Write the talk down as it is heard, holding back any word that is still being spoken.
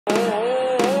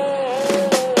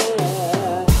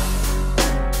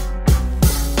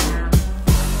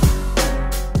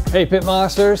Hey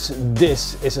Pitmasters,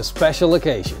 this is a special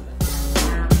occasion.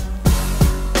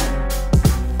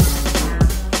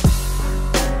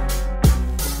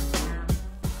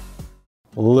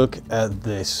 Look at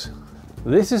this.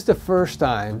 This is the first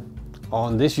time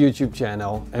on this YouTube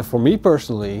channel, and for me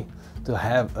personally, to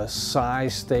have a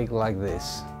size steak like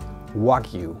this.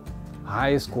 Wagyu,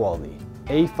 highest quality,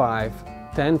 A5,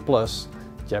 10 plus,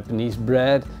 Japanese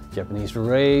bred, Japanese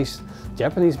raised,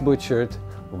 Japanese butchered,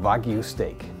 Wagyu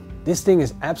steak. This thing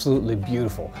is absolutely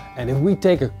beautiful, and if we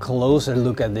take a closer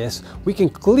look at this, we can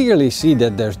clearly see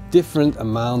that there's different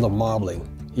amount of marbling.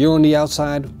 Here on the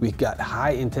outside we've got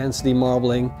high intensity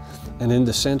marbling, and in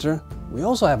the center we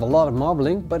also have a lot of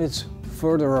marbling, but it's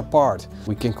further apart.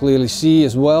 We can clearly see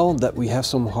as well that we have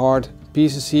some hard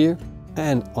pieces here,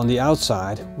 and on the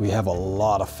outside we have a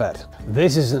lot of fat.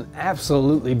 This is an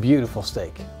absolutely beautiful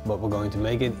steak, but we're going to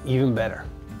make it even better.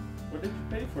 What did you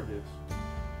pay for this?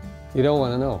 You don't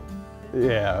want to know.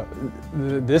 Yeah,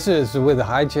 this is with a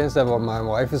high chance that my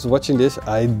wife is watching this.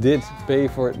 I did pay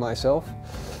for it myself.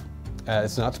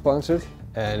 It's not sponsored,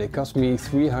 and it cost me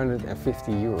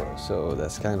 350 euros. So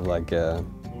that's kind of like You're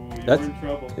in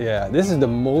trouble. Yeah, this is the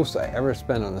most I ever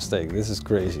spent on a steak. This is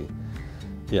crazy.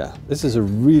 Yeah, this is a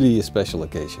really special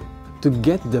occasion. To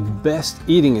get the best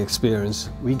eating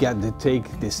experience, we got to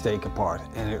take this steak apart,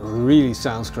 and it really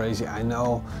sounds crazy. I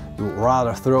know you would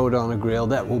rather throw it on a grill.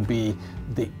 That will be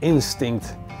the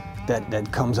instinct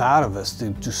that comes out of us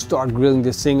to start grilling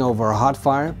this thing over a hot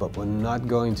fire, but we're not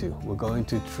going to. We're going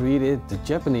to treat it the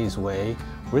Japanese way,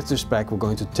 with respect. We're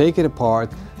going to take it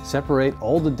apart, separate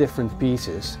all the different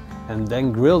pieces, and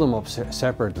then grill them up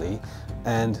separately,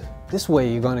 and this way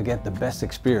you're going to get the best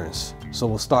experience. So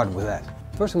we'll start with that.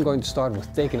 First I'm going to start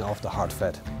with taking off the hard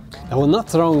fat. Now we're not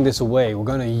throwing this away, we're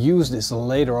going to use this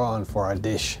later on for our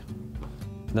dish.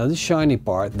 Now this shiny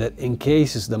part that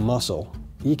encases the muscle,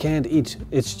 you can't eat.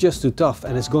 It's just too tough,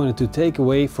 and it's going to take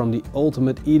away from the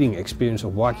ultimate eating experience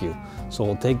of Wagyu. So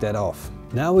we'll take that off.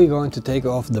 Now we're going to take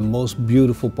off the most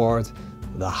beautiful part,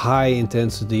 the high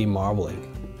intensity marbling.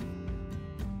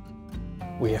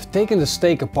 We have taken the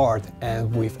steak apart,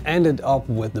 and we've ended up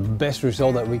with the best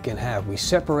result that we can have. We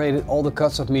separated all the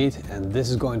cuts of meat, and this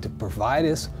is going to provide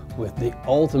us with the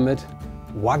ultimate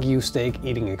Wagyu steak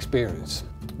eating experience.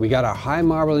 We got our high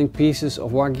marbling pieces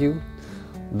of Wagyu.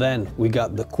 Then we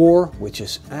got the core, which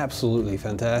is absolutely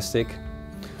fantastic.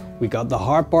 We got the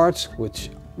hard parts, which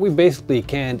we basically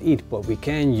can't eat, but we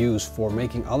can use for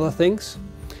making other things.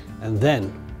 And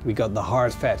then we got the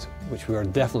hard fat, which we are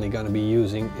definitely going to be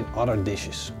using in other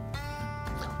dishes.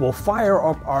 We'll fire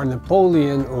up our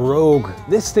Napoleon Rogue.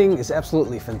 This thing is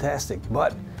absolutely fantastic,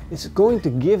 but it's going to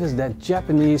give us that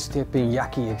Japanese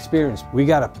teppanyaki experience. We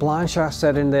got a plancha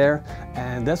set in there,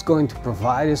 and that's going to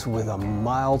provide us with a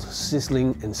mild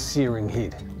sizzling and searing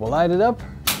heat. We'll light it up,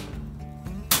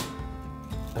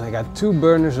 and I got two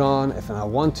burners on. If I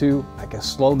want to, I can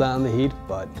slow down the heat,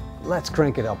 but let's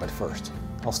crank it up at first.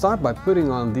 I'll start by putting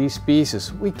on these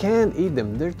pieces. We can't eat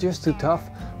them, they're just too tough.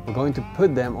 We're going to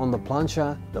put them on the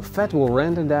plancha. The fat will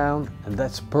render down, and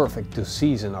that's perfect to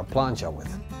season our plancha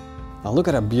with. Now look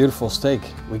at our beautiful steak.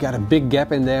 We got a big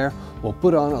gap in there. We'll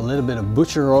put on a little bit of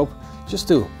butcher rope just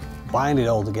to bind it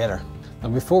all together. Now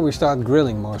before we start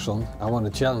grilling, Marcel, I want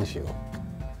to challenge you.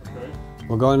 Okay.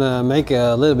 We're going to make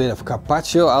a little bit of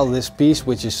carpaccio out of this piece,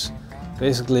 which is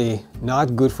basically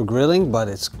not good for grilling, but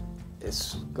it's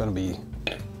going to be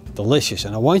delicious,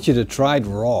 and I want you to try it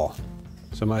raw.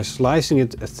 So I'm slicing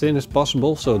it as thin as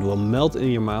possible so it will melt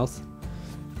in your mouth.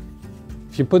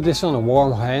 If you put this on a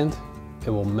warm hand, it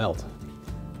will melt.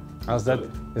 How's that?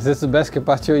 Is this the best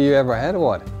carpaccio you ever had or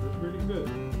what? That's really good.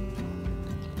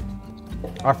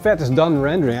 Our fat is done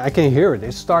rendering. I can hear it.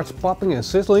 It starts popping and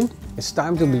sizzling. It's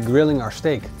time to be grilling our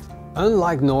steak.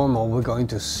 Unlike normal, we're going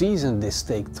to season this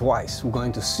steak twice. We're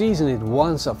going to season it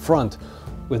once up front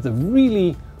with a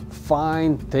really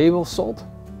fine table salt,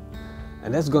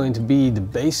 and that's going to be the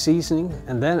base seasoning,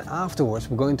 and then afterwards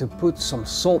we're going to put some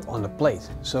salt on the plate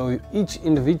so each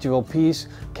individual piece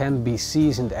can be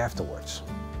seasoned afterwards.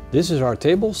 This is our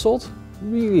table salt,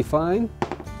 really fine,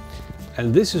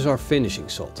 and this is our finishing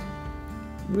salt,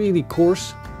 really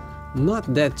coarse,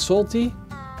 not that salty,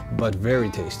 but very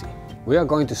tasty. We are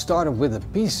going to start with a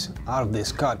piece out of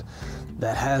this cut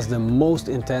that has the most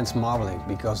intense marbling,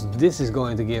 because this is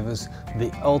going to give us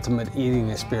the ultimate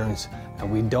eating experience,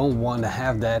 and we don't want to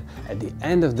have that at the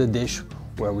end of the dish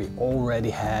where we already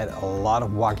had a lot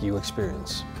of Wagyu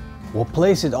experience. We'll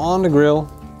place it on the grill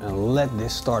and let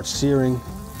this start searing,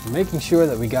 making sure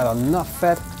that we got enough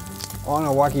fat on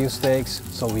our Wagyu steaks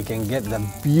so we can get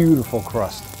that beautiful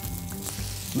crust.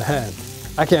 Man,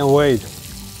 I can't wait.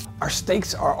 Our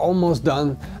steaks are almost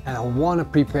done and I want to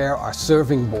prepare our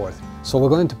serving board. So we're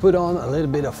going to put on a little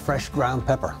bit of fresh ground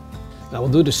pepper. Now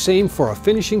we'll do the same for our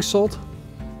finishing salt.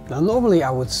 Now normally I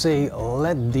would say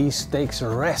let these steaks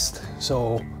rest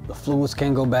so the fluids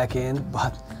can go back in,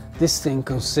 but this thing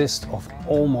consists of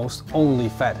almost only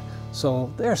fat.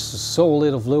 So there's so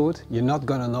little fluid, you're not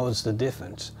going to notice the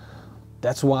difference.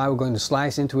 That's why we're going to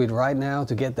slice into it right now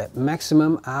to get that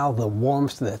maximum out of the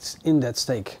warmth that's in that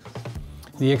steak.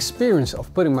 The experience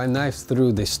of putting my knife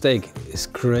through this steak is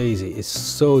crazy. It's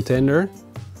so tender.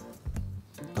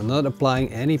 I'm not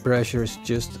applying any pressure, it's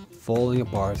just falling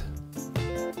apart.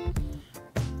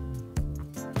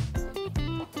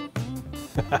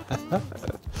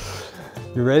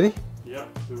 You ready? Yeah,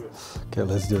 do it. Okay,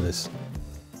 let's do this.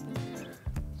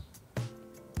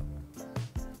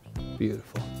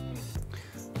 Beautiful.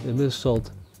 A little bit of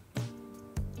salt. A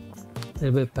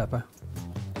little bit of pepper.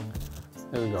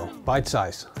 There we go, bite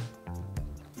size.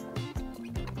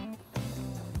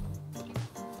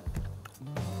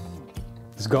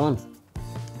 It's gone.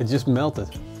 It just melted.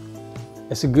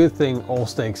 It's a good thing all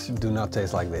steaks do not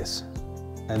taste like this.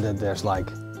 And that there's like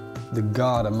the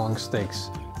god among steaks.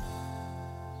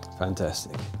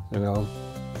 Fantastic, you know.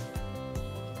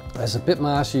 As a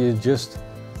pitmaster, you're just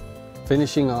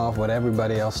finishing off what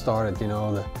everybody else started, you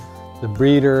know, the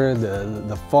breeder,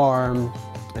 the farm,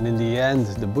 and in the end,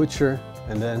 the butcher,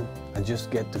 and then I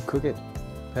just get to cook it.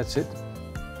 That's it.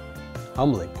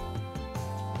 Humbling.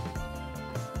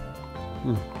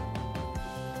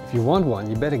 If you want one,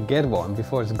 you better get one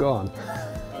before it's gone.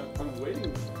 I'm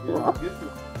waiting. Yeah,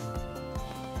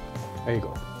 there you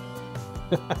go.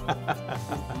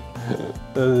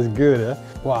 That is good, huh?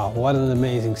 Wow, what an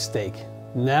amazing steak.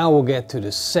 Now we'll get to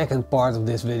the second part of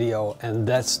this video, and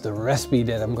that's the recipe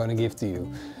that I'm going to give to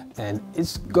you. And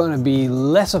it's going to be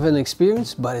less of an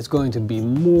experience, but it's going to be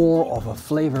more of a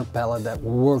flavor palette that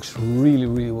works really,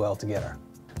 really well together.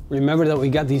 Remember that we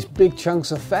got these big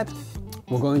chunks of fat.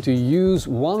 We're going to use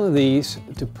one of these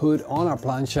to put on our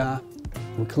plancha.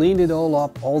 We cleaned it all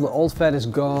up, all the old fat is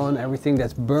gone, everything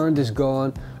that's burned is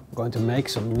gone. We're going to make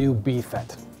some new beef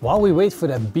fat. While we wait for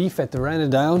that beef fat to render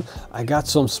down, I got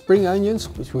some spring onions,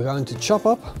 which we're going to chop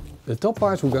up. The top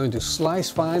parts we're going to slice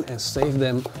fine and save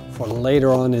them for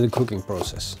later on in the cooking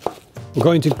process. We're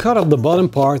going to cut up the bottom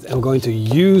part and we're going to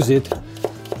use it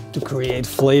to create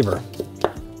flavor.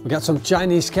 We got some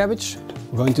Chinese cabbage.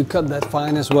 We're going to cut that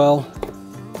fine as well.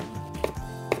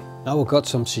 Now we'll cut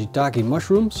some shiitake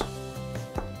mushrooms.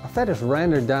 Our fat is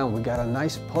rendered down. We got a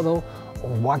nice puddle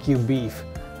of Wagyu beef.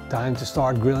 Time to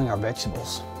start grilling our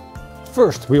vegetables.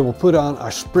 First we will put on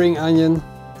our spring onion,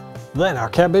 then our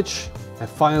cabbage, and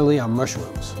finally our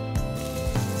mushrooms.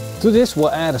 To this we'll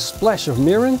add a splash of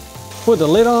mirin, put the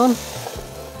lid on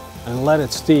and let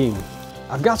it steam.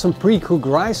 I've got some pre-cooked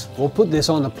rice, we'll put this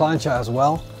on the plancha as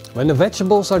well. When the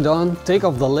vegetables are done, take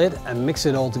off the lid and mix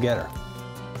it all together.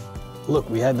 Look,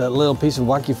 we had that little piece of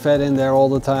Wagyu fat in there all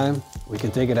the time. We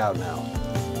can take it out now.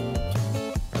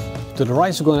 To the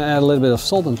rice we're going to add a little bit of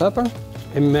salt and pepper.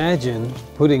 Imagine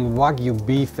putting Wagyu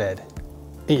beef fat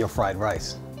in your fried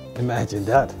rice. Imagine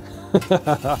that.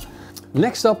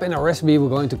 Next up in our recipe we're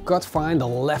going to cut fine the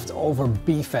leftover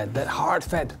beef fat, that hard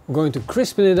fat. We're going to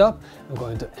crispen it up and we're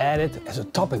going to add it as a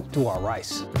topping to our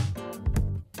rice.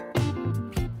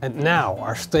 And now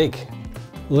our steak.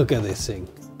 Look at this thing.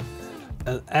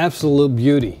 An absolute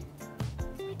beauty.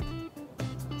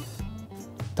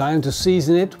 Time to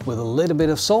season it with a little bit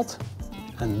of salt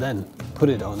and then put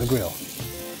it on the grill.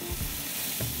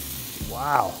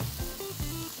 Wow.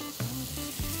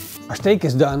 Our steak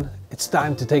is done. It's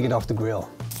time to take it off the grill.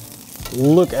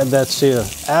 Look at that sear.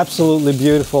 Absolutely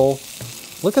beautiful.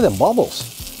 Look at the bubbles.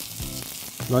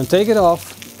 I'm going to take it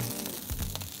off.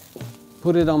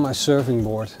 Put it on my serving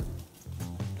board.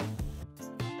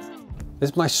 This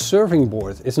is my serving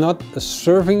board. It's not a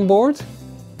serving board,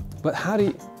 but how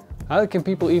can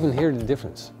people even hear the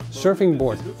difference? Serving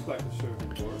board. It looks like a serving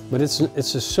board. But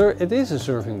it is a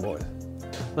serving board.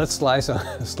 Let's slice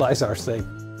our steak.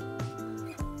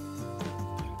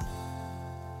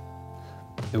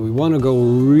 And we want to go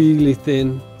really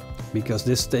thin because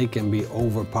this steak can be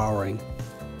overpowering.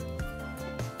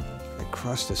 The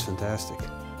crust is fantastic.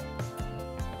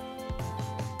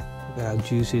 Look at how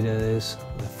juicy that is.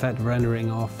 The fat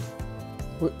rendering off.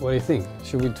 What do you think?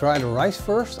 Should we try the rice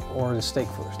first or the steak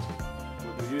first?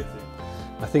 What do you think?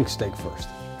 I think steak first.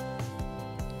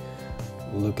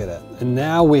 Look at that. And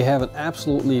now we have an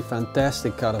absolutely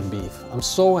fantastic cut of beef. I'm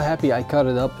so happy I cut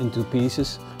it up into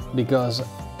pieces because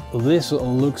this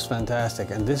looks fantastic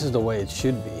and this is the way it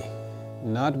should be.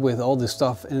 Not with all the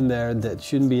stuff in there that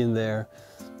shouldn't be in there.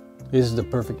 This is the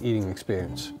perfect eating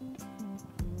experience.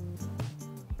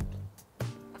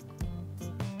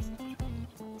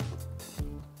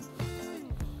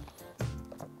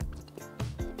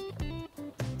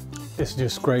 It's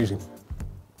just crazy.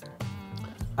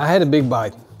 I had a big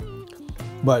bite,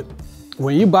 but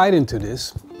when you bite into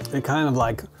this, it kind of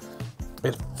like,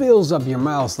 it fills up your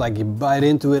mouth, like you bite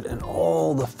into it and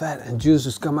all the fat and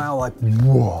juices come out like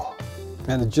whoa.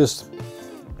 And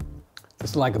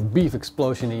it's like a beef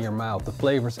explosion in your mouth. The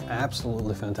flavor is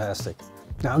absolutely fantastic.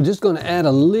 Now I'm just gonna add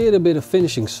a little bit of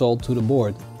finishing salt to the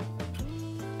board.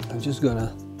 I'm just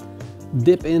gonna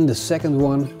dip in the second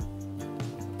one.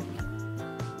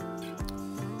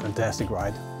 Fantastic,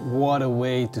 right? What a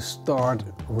way to start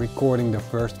recording the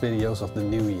first videos of the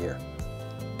new year.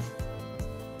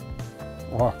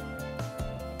 Oh.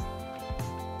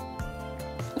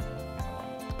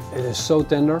 It is so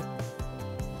tender.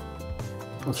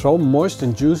 It's so moist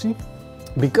and juicy.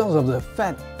 Because of the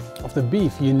fat of the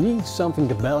beef, you need something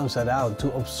to balance that out,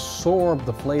 to absorb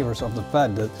the flavors of the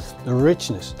fat, the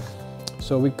richness.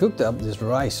 So we cooked up this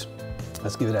rice.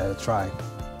 Let's give that a try.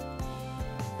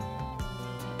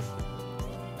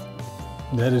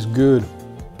 That is good.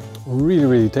 Really,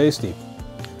 really tasty.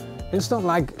 It's not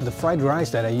like the fried rice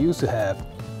that I used to have,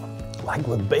 like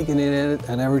with bacon in it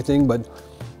and everything, but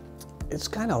it's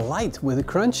kind of light with a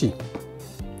crunchy.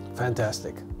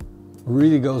 Fantastic.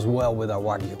 Really goes well with our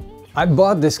Wagyu. I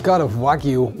bought this cut of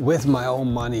Wagyu with my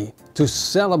own money to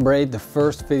celebrate the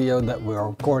first video that we're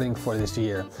recording for this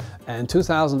year. And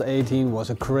 2018 was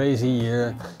a crazy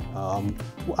year.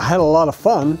 I had a lot of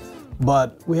fun,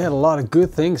 but we had a lot of good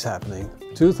things happening.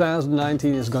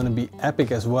 2019 is going to be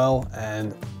epic as well,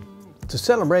 and to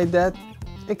celebrate that,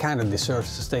 it kind of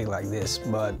deserves a steak like this,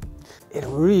 but it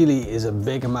really is a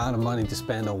big amount of money to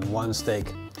spend on one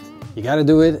steak. You got to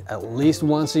do it at least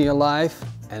once in your life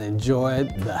and enjoy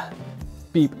the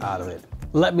beep out of it.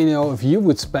 Let me know if you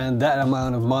would spend that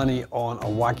amount of money on a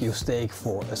Wagyu steak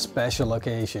for a special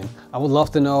occasion. I would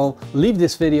love to know. Leave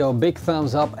this video a big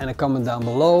thumbs up and a comment down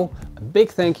below. A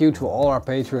big thank you to all our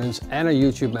patrons and our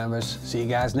YouTube members. See you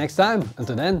guys next time.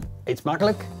 Until then, eet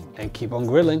smakelijk and keep on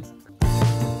grilling.